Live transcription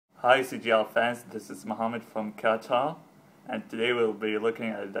Hi CGR fans, this is Mohammed from Qatar, and today we'll be looking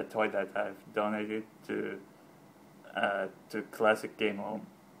at the toy that I've donated to Classic Game Home.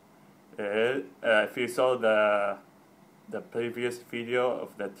 If you saw the previous video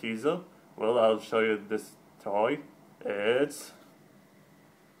of the teaser, well, I'll show you this toy. It's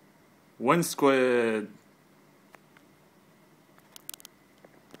WindSquid.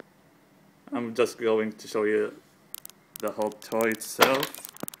 I'm just going to show you the whole toy itself.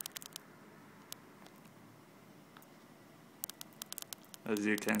 As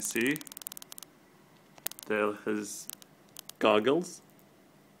you can see, there are his goggles.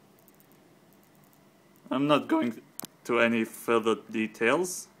 I'm not going to any further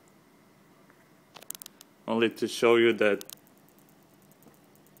details, only to show you that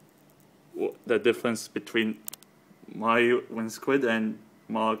the difference between my WindSquid and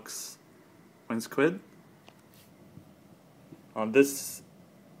Mark's WindSquid. On this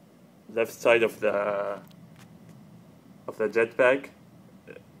left side of the jetpack,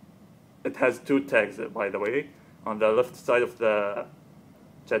 it has two tags, by the way. On the left side of the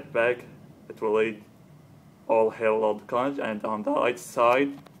jetpack, it will read all Hail Lord Karnage, and on the right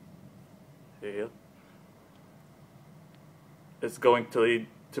side, here, it's going to read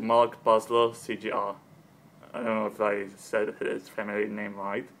to Mark Bussler CGR. I don't know if I said his family name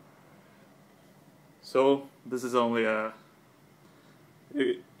right. So, this is only a...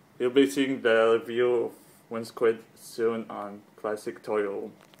 You'll be seeing the review of WindSquid soon on Classic Toy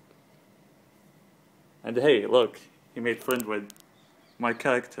Room. And hey, look, he made friend with my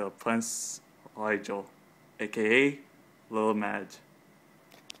character, Prince Rigel, aka Lil Maj.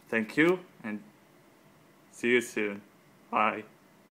 Thank you, and see you soon. Bye.